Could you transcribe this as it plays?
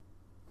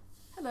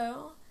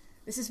Hello.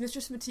 This is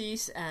Mistress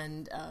Matisse,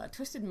 and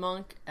Twisted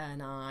Monk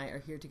and I are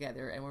here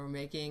together, and we're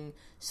making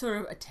sort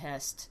of a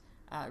test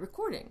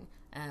recording.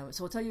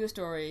 So we'll tell you a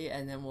story,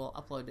 and then we'll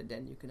upload it,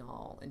 and you can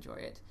all enjoy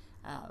it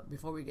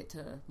before we get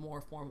to more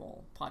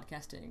formal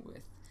podcasting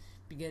with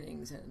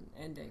beginnings and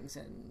endings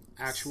and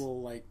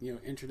actual,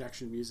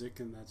 introduction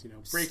music, and that's,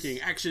 breaking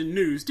action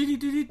news.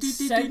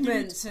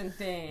 Segments and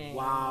things.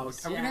 Wow.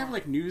 Are we going to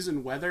have, news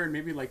and weather and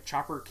maybe,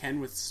 Chopper Ken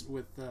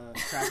with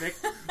traffic?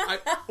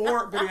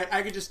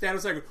 I could just stand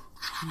outside and go,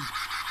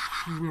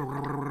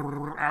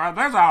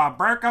 there's a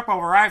breakup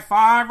over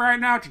I-5 right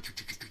now.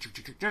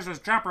 This is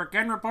Chopper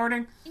Ken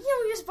reporting. Yeah,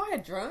 we just buy a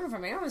drone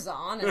from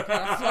Amazon and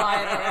kind of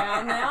fly it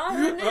around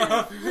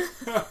now.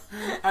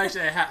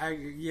 Actually,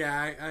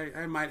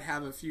 I might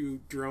have a few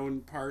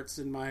drone parts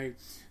in my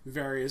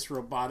various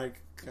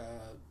robotic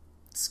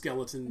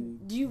skeleton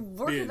You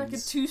work bins. at a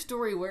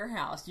 2-story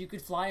warehouse. You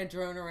could fly a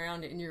drone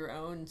around in your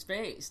own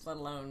space, let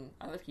alone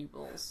other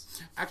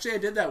people's. Actually, I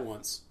did that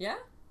once. Yeah?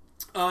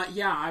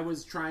 I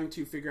was trying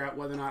to figure out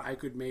whether or not I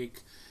could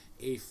make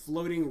a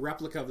floating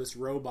replica of this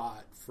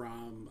robot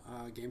from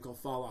a game called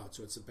Fallout.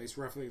 So it's based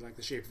roughly like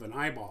the shape of an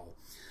eyeball.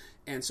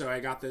 And so I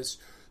got this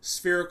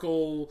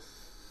spherical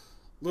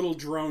little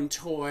drone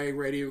toy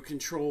radio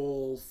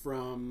control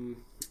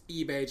from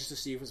eBay just to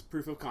see if it was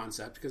proof of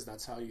concept, because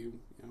that's how you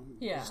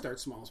start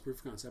small as proof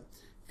of concept.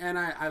 And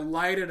I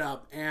light it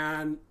up,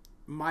 and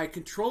my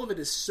control of it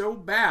is so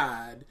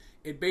bad,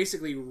 it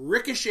basically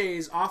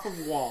ricochets off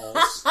of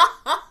walls,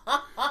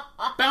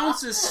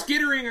 bounces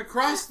skittering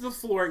across the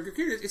floor.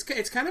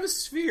 It's kind of a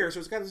sphere, so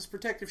it's got this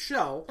protective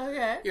shell.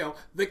 Okay.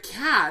 The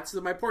cats,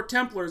 my poor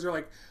Templars,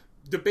 are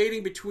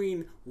debating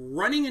between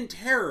running in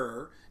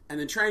terror and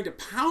then trying to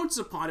pounce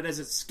upon it as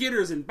it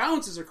skitters and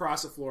bounces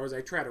across the floor as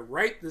I try to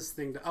right this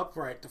thing to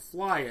upright to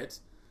fly it.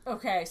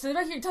 Okay, so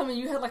you're telling me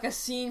you had a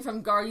scene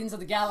from Guardians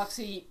of the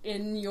Galaxy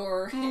in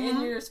your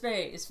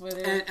space.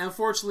 And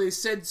unfortunately,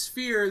 said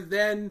sphere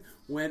then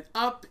went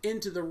up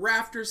into the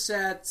rafter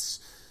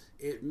sets.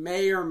 It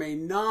may or may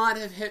not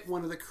have hit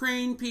one of the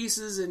crane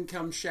pieces and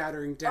come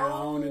shattering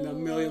down in a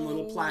million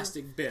little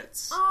plastic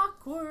bits.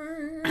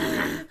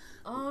 Awkward.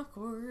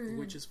 Awkward.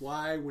 Which is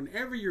why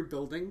whenever you're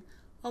building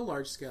a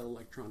large-scale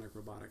electronic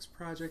robotics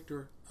project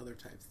or other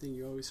type of thing,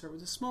 you always start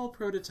with a small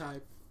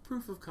prototype,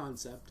 proof of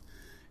concept.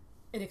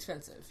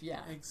 Inexpensive,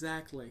 yeah.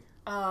 Exactly.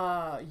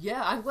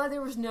 I'm glad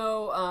there was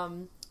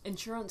no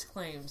insurance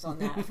claims on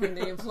that from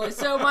the employees.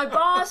 So my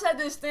boss had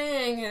this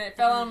thing and it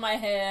fell on my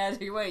head.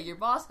 Wait, your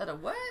boss had a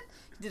what?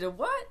 He did a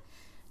what?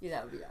 Yeah,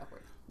 that would be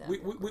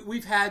awkward.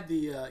 We've had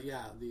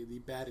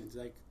the bad things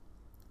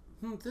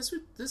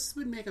this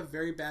would make a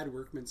very bad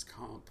workman's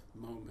comp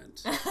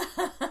moment.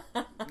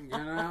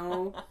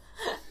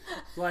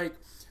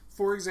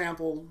 For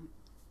example,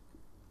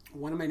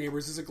 one of my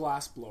neighbors is a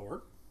glass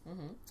blower.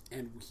 Mm-hmm.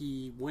 And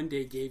he one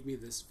day gave me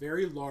this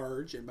very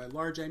large, and by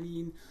large I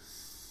mean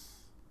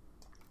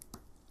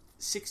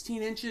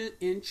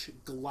 16-inch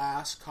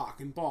glass cock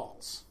and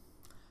balls.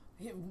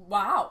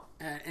 Wow.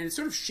 And it's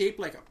sort of shaped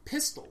like a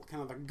pistol,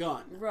 kind of a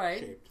gun.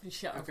 Right.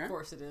 Shaped. Yeah, okay. Of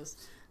course it is.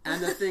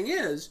 And the thing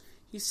is,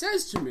 he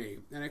says to me,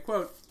 and I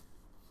quote,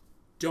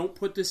 "Don't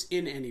put this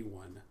in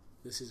anyone.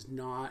 This is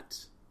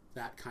not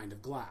that kind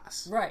of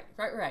glass." Right.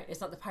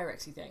 It's not the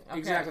Pyrexy thing. Okay.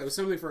 Exactly. It was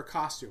something for a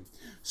costume.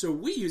 So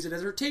we use it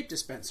as our tape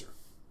dispenser.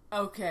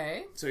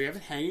 Okay. So you have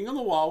it hanging on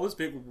the wall with this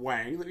big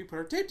wang that we put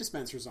our tape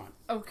dispensers on.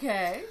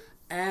 Okay.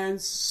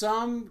 And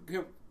someone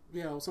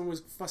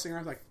was fussing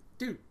around like,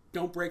 "Dude,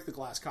 don't break the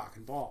glass cock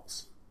and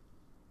balls."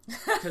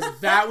 Because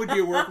that would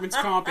be a workman's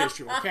comp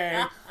issue,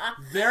 okay?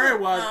 There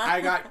it was.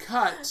 I got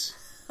cut.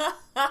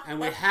 And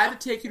we had to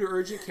take you to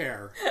urgent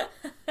care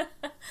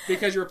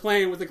because you were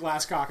playing with the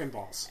glass cock and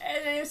balls.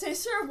 And they would say,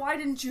 "Sir, why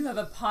didn't you have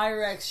a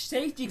Pyrex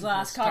safety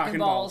glass cock and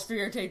balls for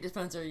your tape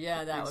dispenser?"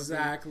 Yeah, that was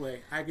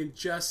exactly. I can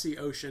just see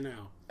OSHA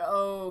now.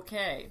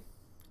 Okay.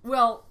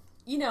 Well,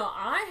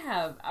 I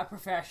have a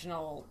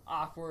professional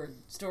awkward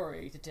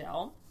story to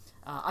tell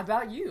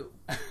about you.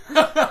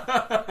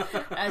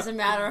 As a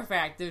matter of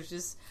fact, there's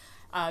just...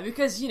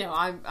 because,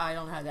 I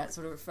don't have that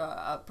sort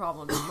of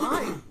problem in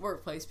my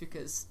workplace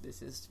because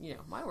this is,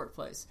 my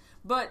workplace.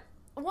 But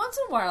once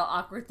in a while,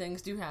 awkward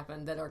things do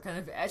happen that are kind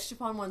of etched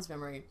upon one's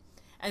memory.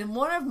 And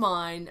one of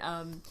mine,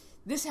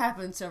 this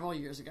happened several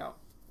years ago.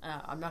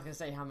 I'm not going to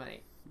say how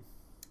many.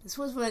 This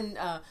was when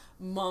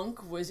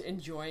Monk was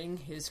enjoying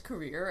his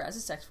career as a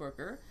sex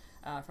worker,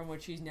 from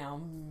which he's now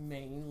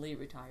mainly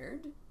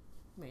retired.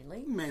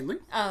 Mainly.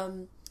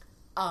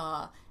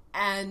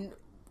 And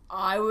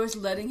I was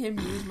letting him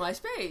use my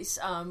space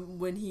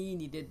when he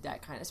needed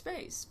that kind of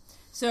space.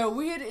 So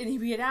he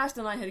had asked,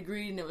 and I had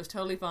agreed, and it was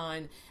totally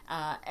fine.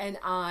 And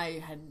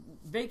I had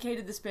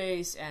vacated the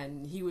space,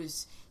 and he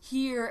was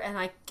here, and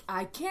I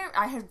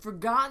had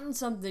forgotten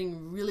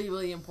something really,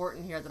 really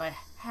important here that I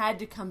had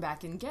to come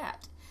back and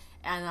get.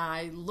 And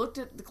I looked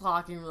at the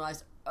clock and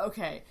realized,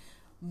 okay,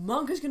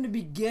 Monk is going to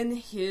begin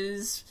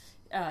his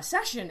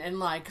session in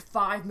like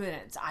 5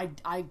 minutes.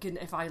 I can,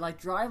 if I like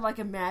drive like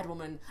a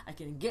madwoman, I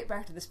can get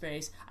back to the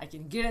space, I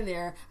can get in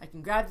there, I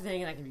can grab the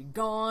thing, and I can be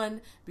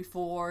gone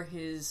before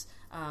his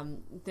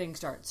thing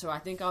starts. So I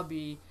think I'll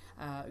be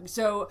and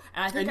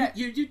I think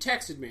you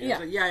texted me. Yeah. I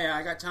was like, yeah,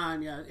 I got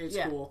time. Yeah, it's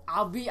cool.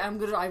 I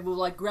will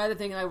like grab the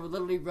thing and I will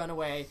literally run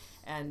away.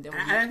 And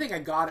I think I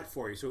got it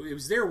for you. So it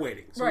was there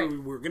waiting. So right. we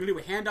were going to do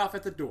a handoff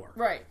at the door.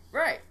 Right.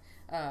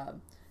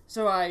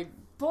 So I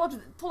pull up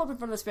in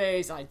front of the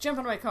space, and I jump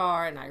into my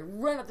car, and I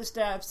run up the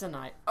steps, and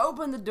I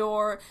open the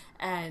door,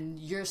 and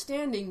you're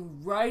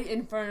standing right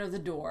in front of the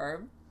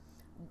door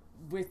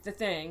with the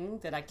thing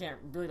that I don't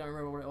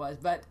remember what it was,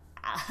 but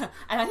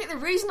and I think the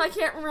reason I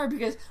can't remember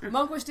because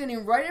Monk was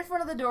standing right in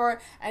front of the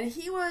door, and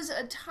he was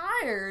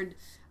attired,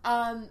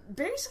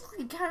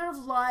 basically kind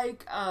of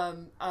like,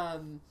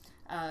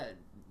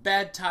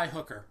 bad tie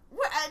hooker.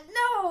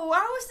 No,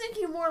 I was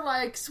thinking more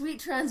like sweet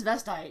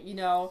transvestite,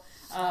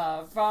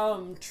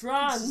 from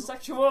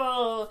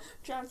transsexual.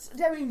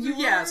 I mean, you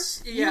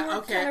were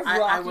okay. kind of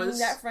rocking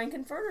that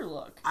Frankenfurter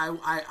look.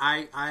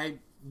 I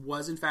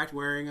was in fact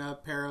wearing a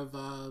pair of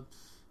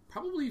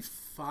probably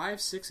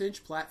 5-6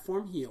 inch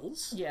platform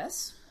heels.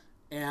 Yes.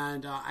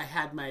 And I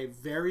had my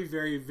very,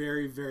 very,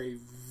 very, very,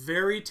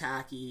 very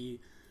tacky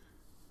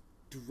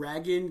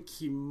dragon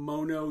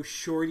kimono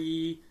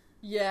shorty.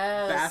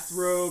 Yes.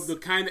 Bathrobe, the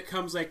kind that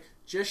comes like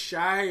just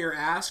shy your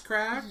ass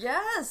crack.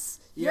 Yes.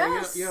 Yeah,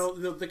 yes.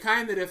 The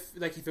kind that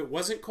if it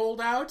wasn't cold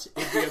out,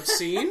 it'd be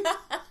obscene.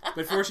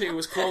 But fortunately, it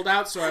was cold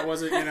out, so I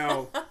wasn't.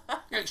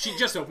 She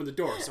just opened the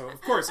door, so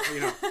of course,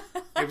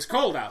 it was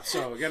cold out.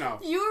 So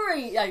you were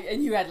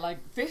and you had like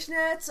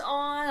fishnets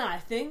on. I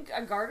think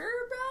a garter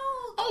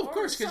belt. Oh, of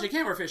course, because you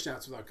can't wear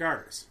fishnets without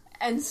garters.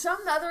 And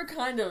some other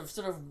kind of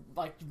sort of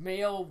like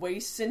male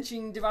waist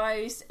cinching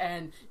device,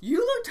 and you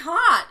looked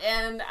hot,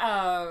 and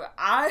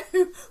I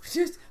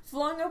just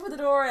flung open the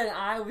door, and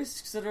I was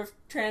sort of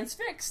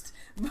transfixed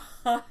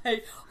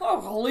by, oh,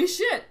 holy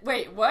shit,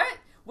 wait, what?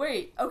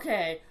 Wait,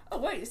 okay, oh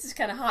wait, this is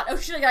kind of hot, oh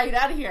shit, I gotta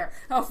get out of here,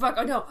 oh fuck,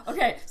 oh no,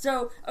 okay,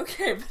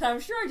 but I'm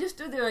sure I just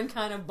stood there and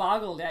kind of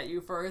boggled at you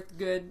for a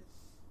good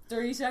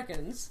 30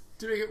 seconds.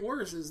 To make it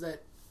worse is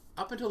that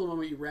up until the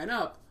moment you ran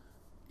up,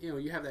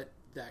 you have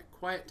that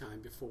quiet time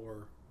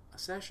before a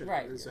session.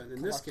 Right. And so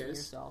in this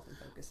case,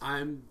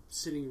 I'm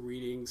sitting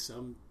reading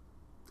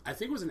I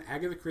think it was an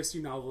Agatha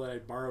Christie novel that I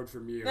borrowed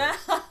from you.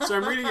 So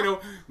I'm reading,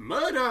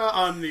 Murder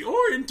on the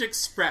Orient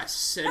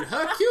Express, and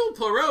Hercule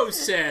Poirot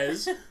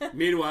says,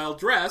 meanwhile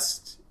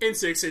dressed in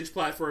 6-inch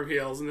platform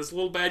heels and this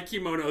little bad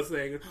kimono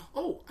thing.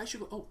 I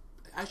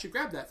should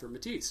grab that for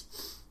Matisse.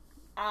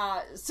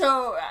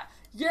 So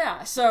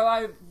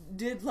I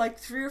did like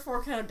 3 or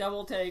 4 kind of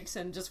double takes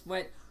and just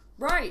went,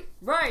 Right.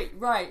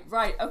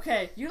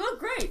 Okay, you look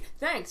great.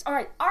 Thanks. All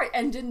right.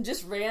 And then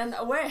just ran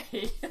away.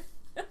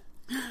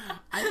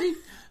 I think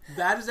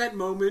that is that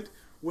moment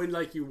when,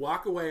 like, you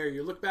walk away or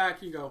you look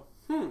back, you go,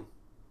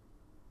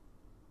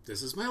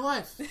 this is my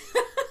life.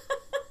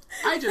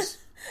 I just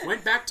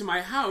went back to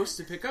my house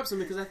to pick up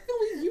something because I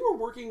think you were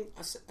working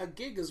a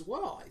gig as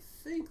well. I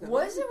think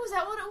was that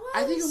what it was?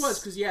 I think it was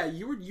because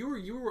you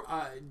were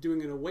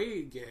doing an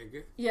away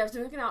gig. Yeah, I was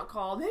doing an out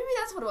call. Maybe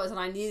that's what it was, and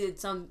I needed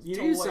some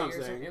something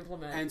to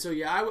implement. And so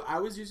I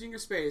was using your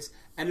space,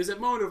 and there's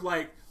that moment of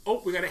like,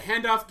 we got to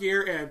hand off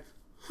gear, and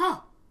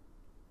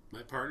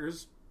my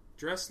partner's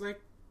dressed like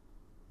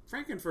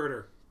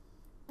Frankenfurter.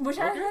 Which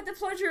I've had the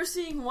pleasure of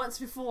seeing once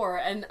before,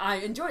 and I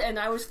enjoyed it, and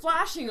I was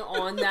flashing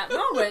on that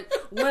moment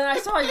when I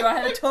saw you. I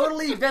had a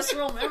totally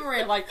visceral memory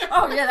of like,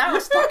 oh yeah, that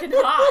was fucking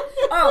hot.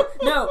 Oh,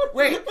 no,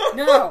 wait,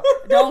 no,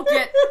 don't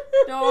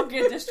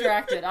get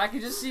distracted. I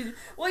could just see, the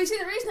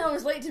reason I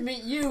was late to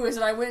meet you is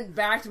that I went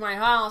back to my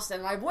house,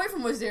 and my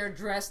boyfriend was there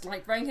dressed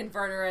like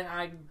Frankenfurter, and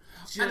I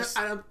just...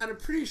 And I'm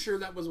pretty sure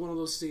that was one of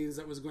those scenes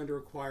that was going to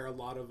require a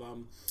lot of,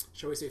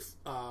 shall we say,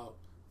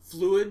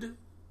 fluid...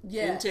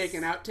 Yes. Intake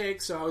and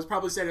outtake, so I was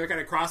probably standing there kind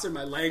of crossing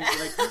my legs,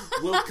 like,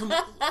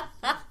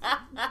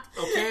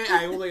 okay,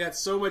 I only got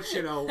so much,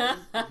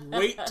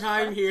 wait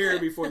time here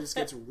before this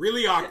gets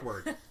really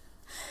awkward.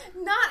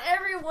 Not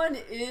everyone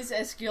is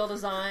as skilled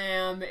as I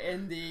am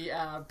in the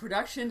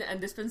production and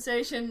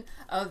dispensation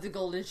of the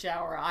golden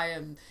shower. I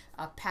am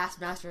a past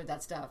master of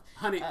that stuff.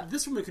 Honey,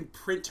 this woman can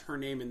print her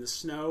name in the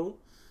snow.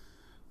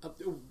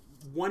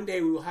 One day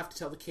we will have to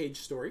tell the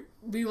cage story.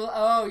 We will.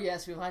 Oh,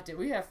 yes, we will have to.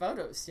 We have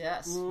photos.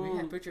 Yes, we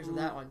have pictures of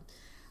that one.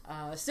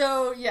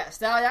 So yes,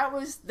 that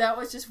was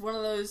just one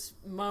of those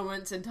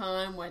moments in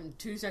time when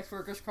 2 sex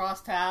workers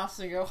cross paths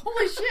and go,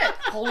 holy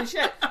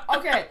shit.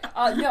 Okay,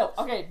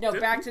 no,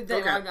 back to the.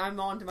 Okay. I'm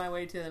on to my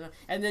way to the.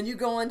 And then you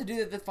go on to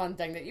do the fun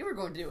thing that you were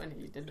going to do, and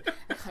he did.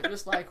 I'm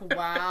just like,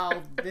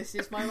 wow, this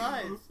is my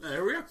life.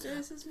 There we go.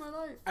 This is my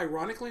life.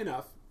 Ironically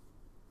enough,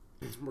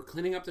 we're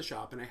cleaning up the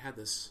shop, and I had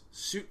this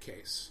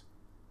suitcase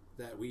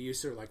that we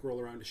used to like roll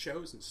around to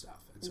shows and stuff,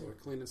 and so we're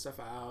cleaning stuff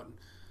out, and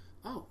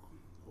old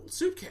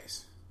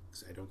suitcase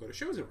because I don't go to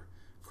shows anymore.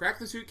 Crack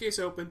the suitcase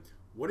open.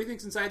 What do you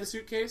think's inside the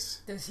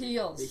suitcase? There's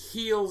heels. The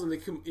heels and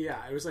it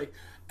was like,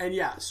 and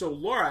yeah. So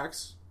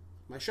Lorax,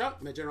 my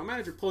shop, my general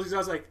manager, pulls these out. I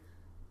was like,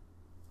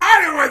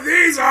 I know what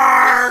these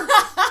are!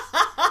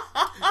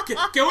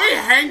 can we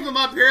hang them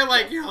up here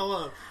like,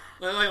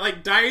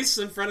 like dice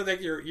in front of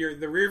like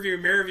the rear view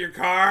mirror of your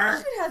car?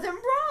 You should have them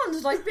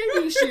bronzed like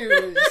baby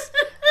shoes.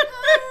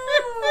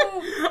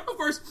 Oh. Of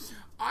course,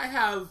 I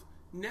have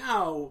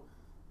now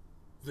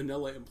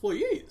vanilla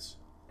employees.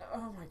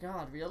 Oh my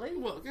God, really?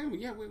 Well,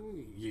 yeah,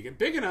 you get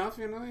big enough,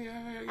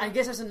 Yeah. I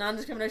guess it's a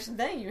non-discrimination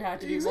thing. You have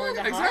to be willing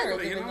to hire.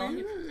 Exactly. I don't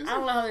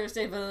know how they're going to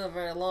stay vanilla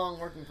very long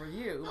working for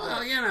you. Well,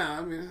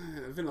 I mean,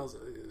 vanilla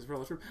is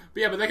relative.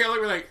 But yeah, but they kind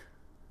of look like,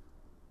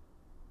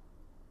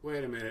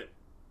 wait a minute.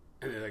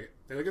 And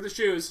they look at the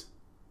shoes,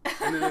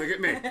 and then they look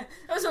at me.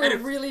 Those are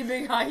really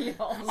big high heels.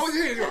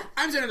 Oh,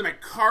 I'm sitting in my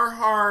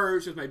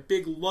Carhartts with my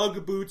big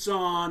lug boots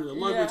on, and the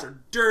lug boots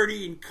are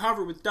dirty and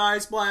covered with dye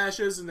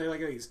splashes, and they're like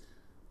these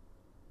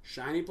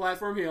shiny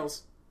platform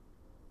heels.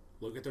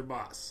 Look at their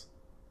boss.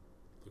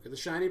 Look at the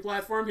shiny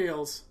platform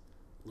heels.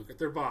 Look at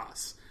their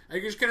boss.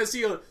 And you just kind of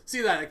see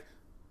that, like,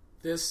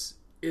 this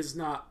is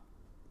not...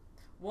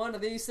 One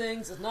of these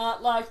things is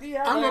not like the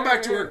other. I'm going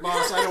back to work,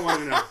 boss. I don't want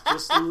to know.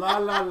 Just la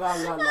la la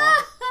la la.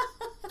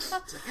 It's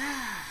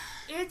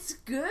like, It's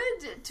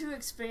good to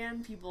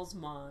expand people's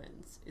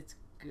minds. It's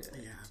good.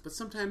 Yeah, but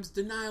sometimes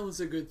denial is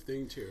a good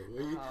thing, too.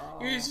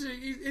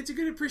 It's a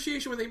good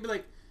appreciation when they can be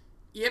like,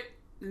 yep,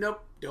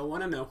 nope, don't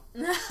want to know.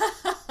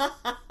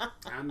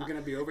 I'm going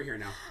to be over here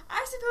now.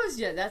 I suppose,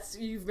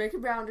 you make a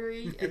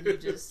boundary, and you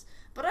just...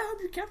 But I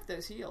hope you kept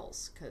those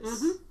heels,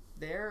 because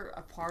they're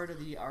a part of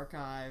the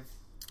archive.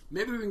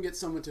 Maybe we can get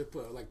someone to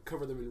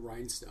cover them in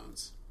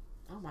rhinestones.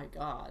 Oh my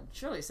God.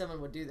 Surely someone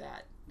would do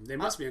that. They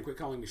must be, and quit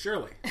calling me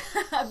Shirley.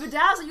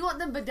 Bedazzled. You want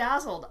them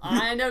bedazzled.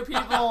 I know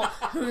people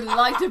who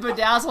like to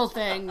bedazzle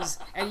things,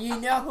 and you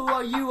know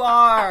who you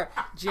are,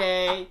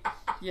 Jay.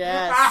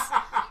 Yes.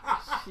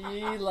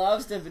 She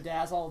loves to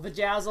bedazzle.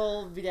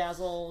 Bedazzle.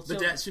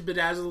 She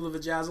bedazzle the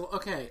vajazzle.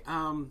 Okay.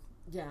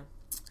 Yeah.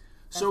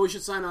 So we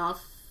should sign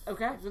off.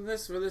 Okay. For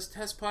this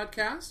test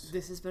podcast.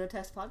 This has been a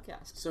test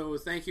podcast. So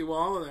thank you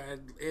all.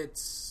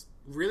 It's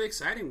really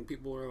exciting.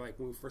 People were like,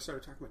 when we first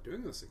started talking about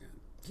doing this again.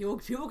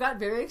 People got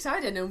very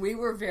excited, and we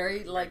were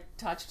very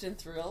touched and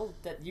thrilled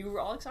that you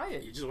were all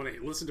excited. You just want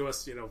to listen to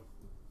us,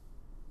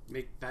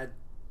 make bad...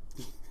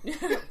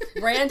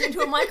 Rant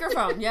into a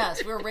microphone.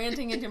 Yes, we're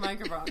ranting into a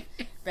microphone.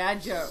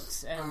 Bad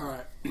jokes. And, all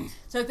right.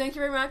 So thank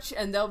you very much,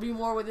 and there'll be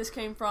more where this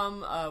came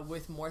from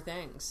with more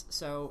things.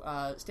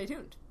 So stay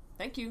tuned.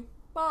 Thank you.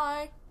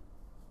 Bye.